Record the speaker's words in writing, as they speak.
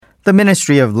The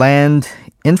Ministry of Land,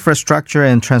 Infrastructure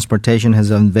and Transportation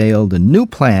has unveiled a new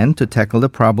plan to tackle the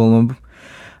problem of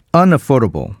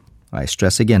unaffordable, I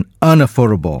stress again,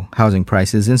 unaffordable housing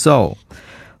prices in Seoul.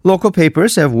 Local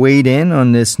papers have weighed in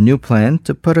on this new plan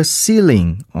to put a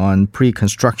ceiling on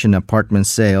pre-construction apartment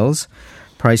sales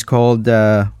price called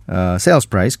sales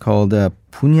price called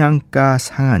분양가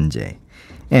상한제.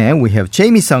 And we have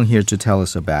Jamie Sung here to tell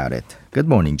us about it. Good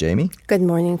morning, Jamie. Good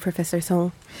morning, Professor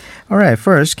Song. All right,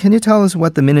 first, can you tell us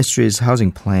what the ministry's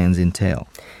housing plans entail?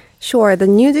 Sure. The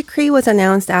new decree was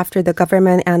announced after the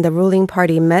government and the ruling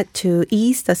party met to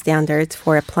ease the standards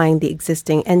for applying the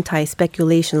existing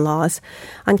anti-speculation laws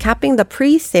on capping the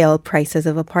pre-sale prices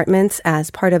of apartments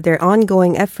as part of their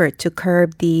ongoing effort to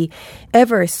curb the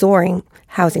ever-soaring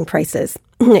housing prices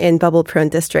in bubble-prone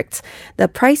districts. The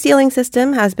price ceiling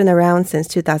system has been around since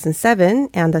 2007,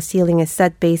 and the ceiling is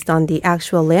set based on the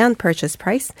actual land purchase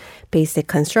price, basic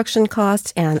construction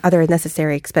costs, and other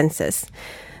necessary expenses.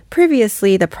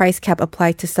 Previously, the price cap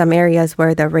applied to some areas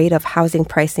where the rate of housing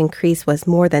price increase was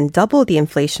more than double the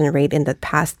inflation rate in the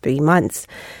past 3 months.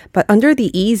 But under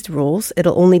the eased rules,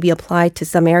 it'll only be applied to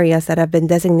some areas that have been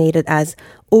designated as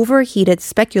overheated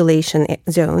speculation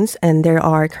zones, and there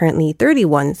are currently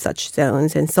 31 such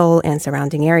zones in Seoul and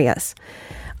surrounding areas.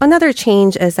 Another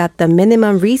change is that the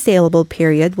minimum resaleable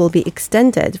period will be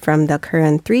extended from the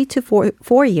current 3 to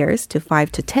 4 years to 5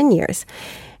 to 10 years.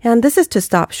 And this is to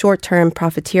stop short-term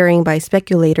profiteering by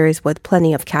speculators with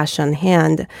plenty of cash on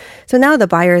hand. So now the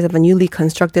buyers of a newly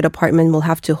constructed apartment will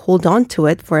have to hold on to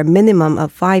it for a minimum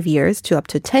of 5 years to up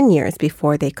to 10 years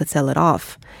before they could sell it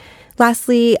off.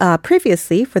 Lastly,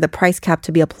 previously, for the price cap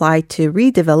to be applied to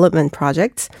redevelopment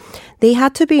projects, they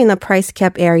had to be in a price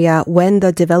cap area when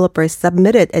the developer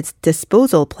submitted its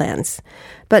disposal plans.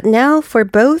 But now, for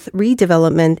both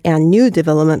redevelopment and new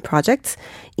development projects,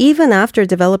 even after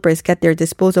developers get their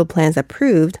disposal plans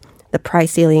approved, the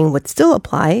price ceiling would still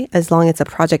apply as long as a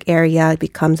project area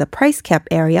becomes a price cap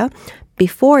area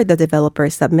before the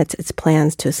developer submits its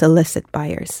plans to solicit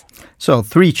buyers. So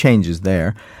 3 changes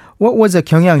there. What was the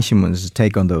경향신문's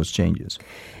take on those changes?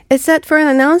 It said for an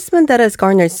announcement that has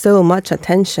garnered so much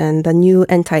attention, the new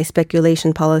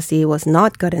anti-speculation policy was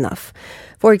not good enough.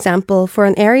 For example, for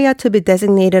an area to be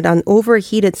designated an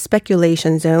overheated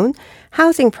speculation zone,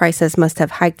 housing prices must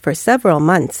have hiked for several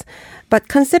months. But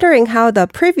considering how the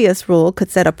previous rule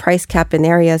could set a price cap in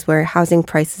areas where housing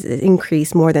prices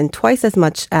increase more than twice as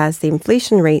much as the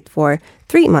inflation rate for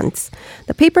 3 months,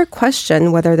 the paper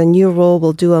questioned whether the new rule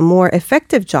will do a more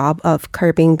effective job of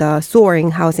curbing the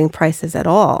soaring housing prices at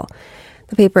all.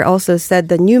 The paper also said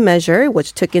the new measure,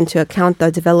 which took into account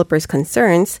the developers'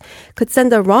 concerns, could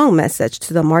send a wrong message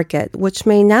to the market, which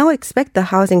may now expect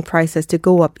the housing prices to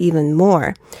go up even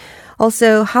more.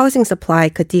 Also, housing supply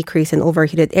could decrease in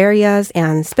overheated areas,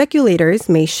 and speculators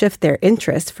may shift their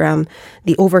interest from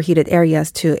the overheated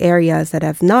areas to areas that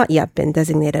have not yet been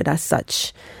designated as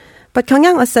such. But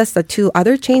Gyeongyang assessed the 2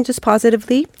 other changes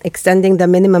positively. Extending the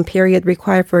minimum period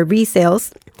required for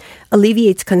resales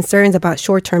alleviates concerns about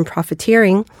short-term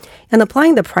profiteering, and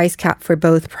applying the price cap for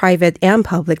both private and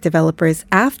public developers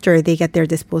after they get their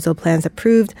disposal plans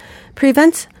approved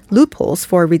prevents loopholes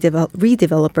for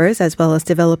redevelopers as well as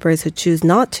developers who choose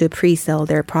not to pre-sell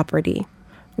their property.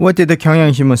 What did the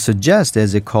경향신문 suggest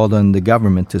as it called on the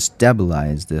government to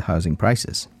stabilize the housing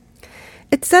prices?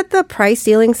 It said the price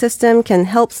ceiling system can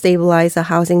help stabilize the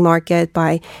housing market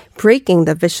by breaking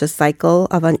the vicious cycle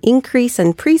of an increase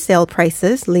in pre-sale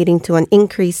prices leading to an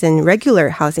increase in regular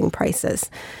housing prices.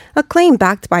 A claim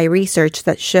backed by research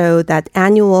that showed that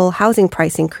annual housing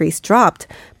price increase dropped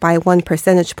by 1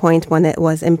 percentage point when it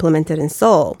was implemented in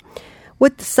Seoul.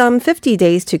 With some 50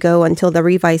 days to go until the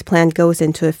revised plan goes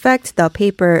into effect, the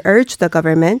paper urged the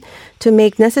government to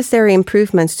make necessary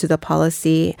improvements to the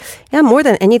policy and, more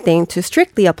than anything, to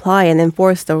strictly apply and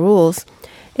enforce the rules.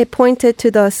 It pointed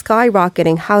to the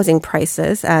skyrocketing housing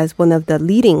prices as one of the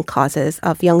leading causes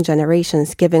of young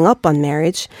generations giving up on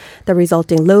marriage, the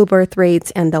resulting low birth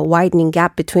rates, and the widening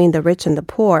gap between the rich and the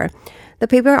poor. The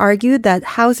paper argued that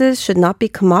houses should not be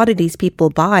commodities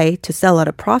people buy to sell at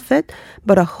a profit,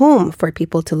 but a home for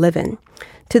people to live in.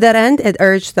 To that end, it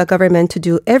urged the government to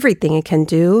do everything it can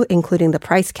do, including the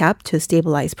price cap, to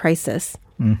stabilize prices.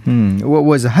 What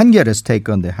was 한겨레's take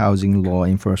on the housing law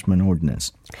enforcement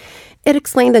ordinance? It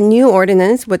explained the new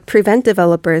ordinance would prevent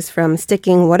developers from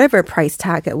sticking whatever price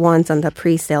tag it wants on the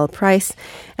pre-sale price,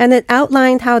 and it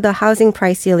outlined how the housing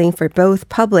price ceiling for both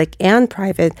public and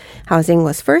private housing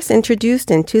was first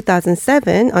introduced in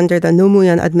 2007 under the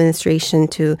노무현 administration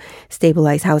to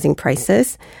stabilize housing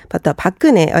prices, but the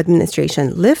박근혜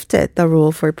administration lifted the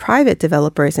rule for private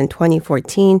developers in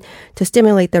 2014 to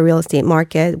stimulate the real estate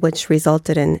market, which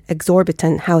resulted in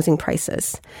exorbitant housing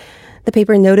prices. The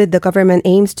paper noted the government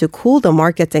aims to cool the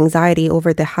market's anxiety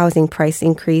over the housing price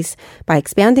increase by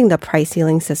expanding the price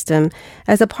ceiling system,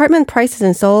 as apartment prices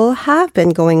in Seoul have been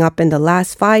going up in the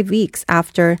last 5 weeks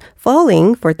after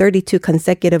falling for 32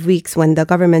 consecutive weeks when the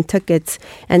government took its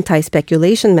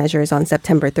anti-speculation measures on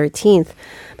September 13th.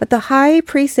 But the high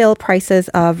pre-sale prices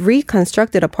of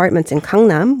reconstructed apartments in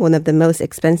Gangnam, one of the most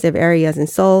expensive areas in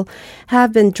Seoul,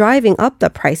 have been driving up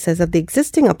the prices of the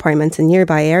existing apartments in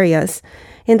nearby areas.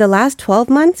 In the last 12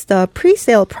 months, the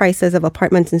pre-sale prices of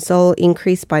apartments in Seoul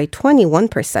increased by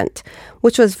 21%,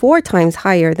 which was 4 times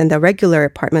higher than the regular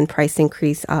apartment price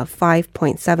increase of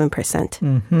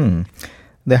 5.7%.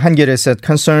 The 한겨레 said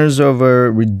concerns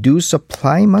over reduced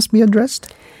supply must be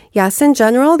addressed. Yes, in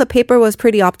general, the paper was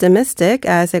pretty optimistic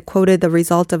as it quoted the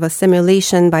result of a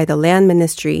simulation by the Land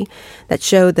Ministry that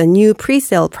showed the new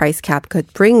pre-sale price cap could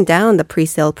bring down the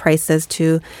pre-sale prices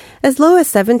to as low as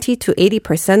 70 to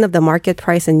 80% of the market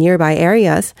price in nearby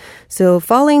areas, so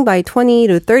falling by 20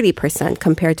 to 30%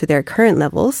 compared to their current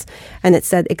levels. And it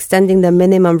said extending the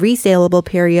minimum resaleable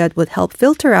period would help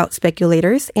filter out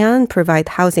speculators and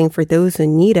provide housing for those who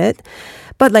need it.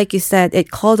 But like you said, it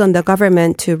called on the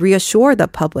government to reassure the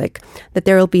public that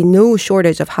there will be no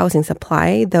shortage of housing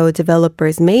supply, though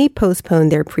developers may postpone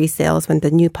their pre-sales when the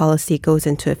new policy goes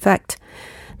into effect.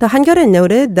 The 한겨레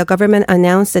noted the government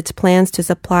announced its plans to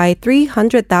supply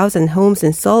 300,000 homes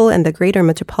in Seoul and the greater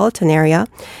metropolitan area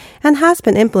and has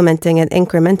been implementing it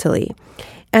incrementally.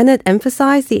 And it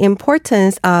emphasized the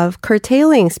importance of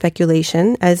curtailing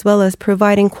speculation as well as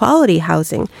providing quality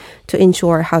housing to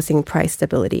ensure housing price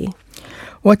stability.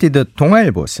 What did the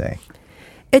동아일보 say?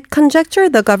 It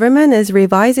conjectured the government is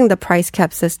revising the price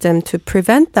cap system to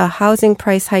prevent the housing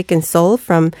price hike in Seoul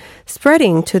from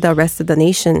spreading to the rest of the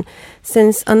nation,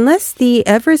 since unless the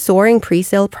ever-soaring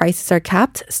pre-sale prices are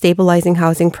capped, stabilizing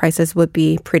housing prices would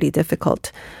be pretty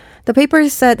difficult. The paper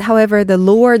said, however, the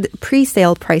lowered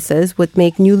pre-sale prices would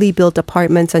make newly built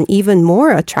apartments an even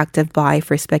more attractive buy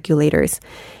for speculators,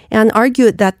 and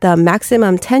argued that the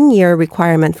maximum 10-year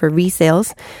requirement for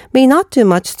resales may not do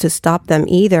much to stop them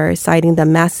either, citing the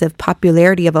massive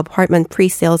popularity of apartment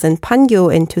pre-sales in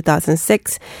Pangyo in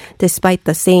 2006, despite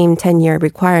the same 10-year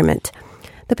requirement.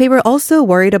 The paper also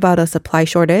worried about a supply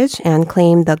shortage and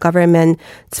claimed the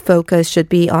government's focus should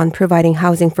be on providing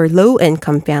housing for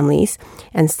low-income families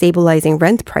and stabilizing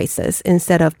rent prices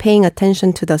instead of paying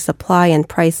attention to the supply and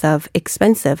price of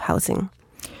expensive housing.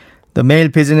 The Mail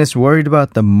Business worried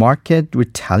about the market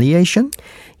retaliation?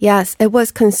 Yes, it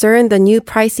was concerned the new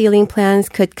price ceiling plans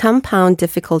could compound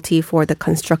difficulty for the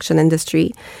construction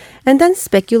industry, and then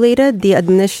speculated the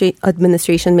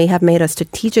administration may have made a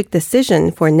strategic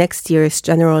decision for next year's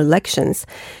general elections,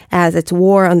 as its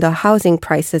war on the housing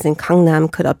prices in Gangnam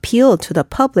could appeal to the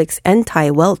public's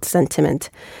anti-wealth sentiment.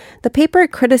 The paper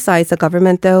criticized the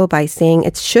government, though, by saying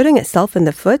it's shooting itself in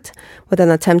the foot with an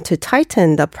attempt to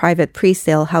tighten the private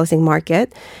pre-sale housing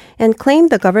market, and claimed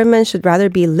the government should rather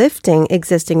be lifting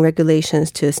existing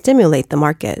regulations to stimulate the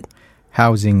market.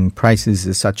 Housing prices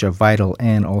is such a vital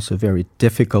and also very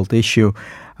difficult issue.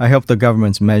 I hope the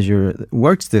government's measure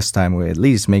works this time, or at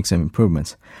least make some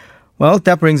improvements. Well,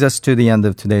 that brings us to the end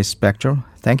of today's Spectrum.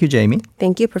 Thank you, Jamie.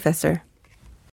 Thank you, Professor.